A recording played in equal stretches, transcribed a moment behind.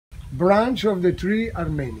branch of the tree are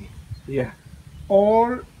many. Yeah.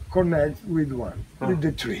 All connect with one, with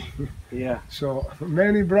the tree. Yeah. So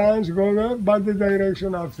many branches go there, but the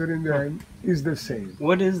direction after in the end is the same.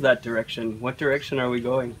 What is that direction? What direction are we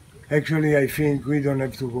going? Actually, I think we don't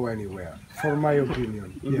have to go anywhere, for my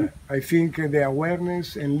opinion. Yeah, I think the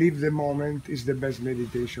awareness and live the moment is the best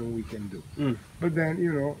meditation we can do. But then,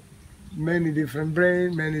 you know, many different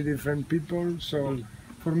brain, many different people. So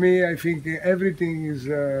for me, I think everything is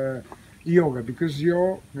yoga, because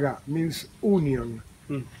yoga means union.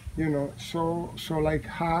 You know, so like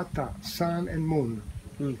Hatha, sun and moon.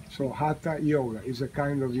 So Hatha yoga is a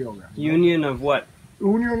kind of yoga. Union of what?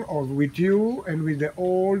 Union of with you and with the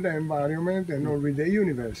old environment and all with the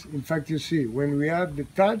universe. In fact, you see, when we are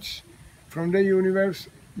detached from the universe,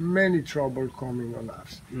 many trouble coming on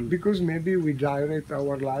us. Because maybe we direct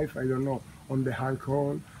our life, I don't know, on the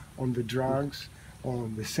alcohol, on the drugs,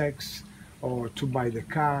 on the sex, or to buy the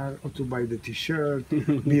car, or to buy the t-shirt,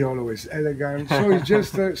 be always elegant. So it's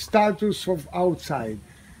just a status of outside.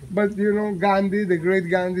 But you know, Gandhi, the great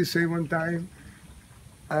Gandhi, said one time,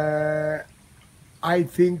 I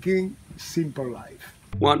thinking simple life.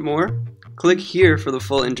 Want more? Click here for the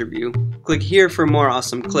full interview, click here for more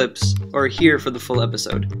awesome clips, or here for the full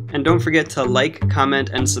episode. And don't forget to like, comment,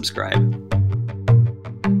 and subscribe.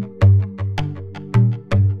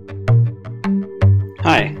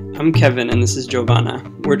 Hi, I'm Kevin and this is Jovanna.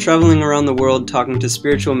 We're traveling around the world talking to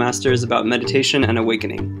spiritual masters about meditation and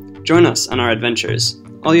awakening. Join us on our adventures.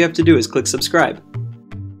 All you have to do is click subscribe.